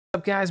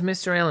What's up guys,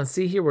 Mr. Alan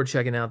C here. We're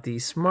checking out the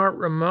smart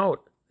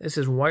remote. This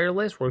is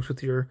wireless, works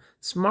with your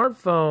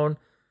smartphone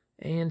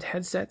and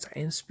headsets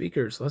and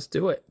speakers. Let's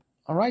do it.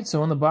 Alright,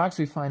 so in the box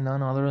we find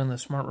none other than the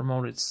smart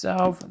remote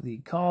itself, the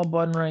call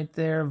button right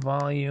there,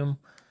 volume,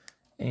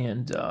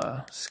 and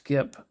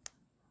skip.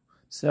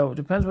 So it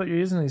depends what you're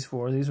using these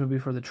for. These would be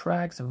for the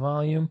tracks, the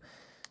volume,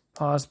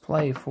 pause,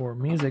 play for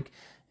music,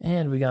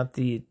 and we got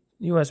the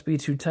USB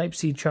 2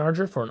 Type-C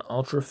charger for an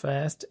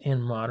ultra-fast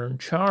and modern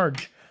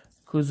charge.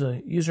 Includes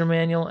a user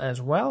manual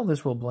as well.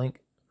 This will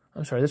link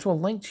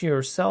to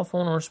your cell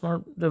phone or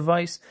smart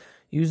device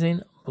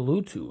using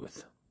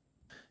Bluetooth.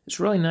 It's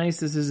really nice.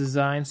 This is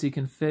designed so you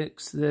can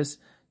fix this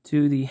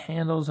to the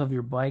handles of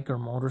your bike or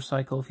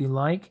motorcycle if you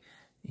like,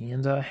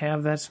 and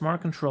have that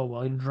smart control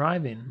while you're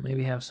driving.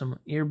 Maybe have some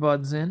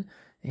earbuds in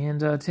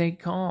and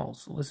take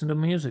calls, listen to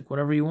music,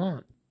 whatever you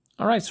want.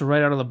 Alright, so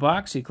right out of the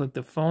box, you click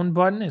the phone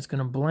button, it's going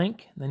to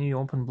blink, then you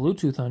open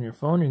Bluetooth on your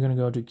phone, you're going to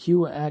go to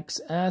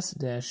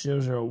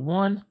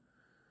QXS-001,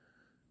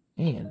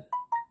 and,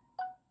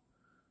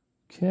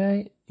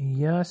 okay,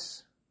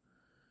 yes,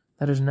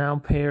 that is now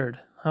paired.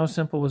 How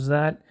simple was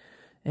that?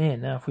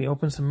 And now if we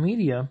open some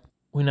media,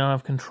 we now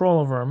have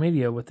control over our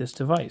media with this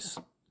device.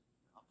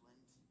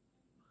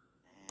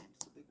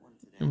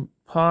 And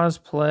pause,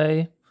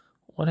 play,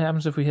 what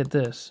happens if we hit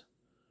this?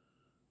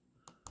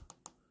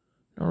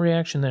 No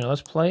reaction there.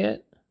 Let's play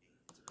it.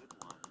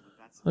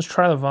 Let's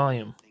try the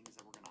volume.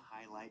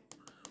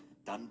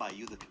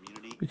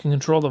 We can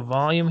control the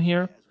volume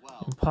here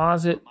and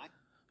pause it.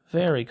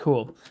 Very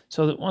cool.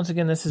 So that once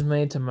again, this is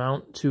made to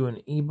mount to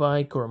an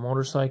e-bike or a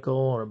motorcycle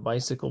or a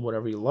bicycle,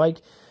 whatever you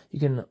like. You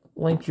can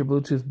link your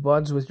Bluetooth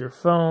buds with your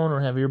phone or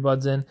have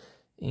earbuds in,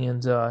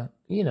 and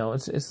you know,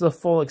 it's the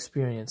full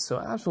experience. So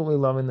absolutely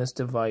loving this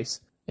device.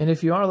 And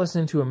if you are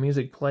listening to a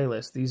music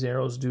playlist, these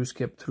arrows do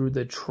skip through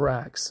the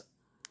tracks.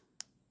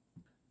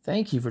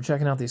 Thank you for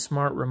checking out the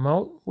smart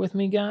remote with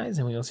me, guys,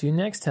 and we'll see you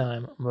next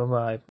time. Bye-bye.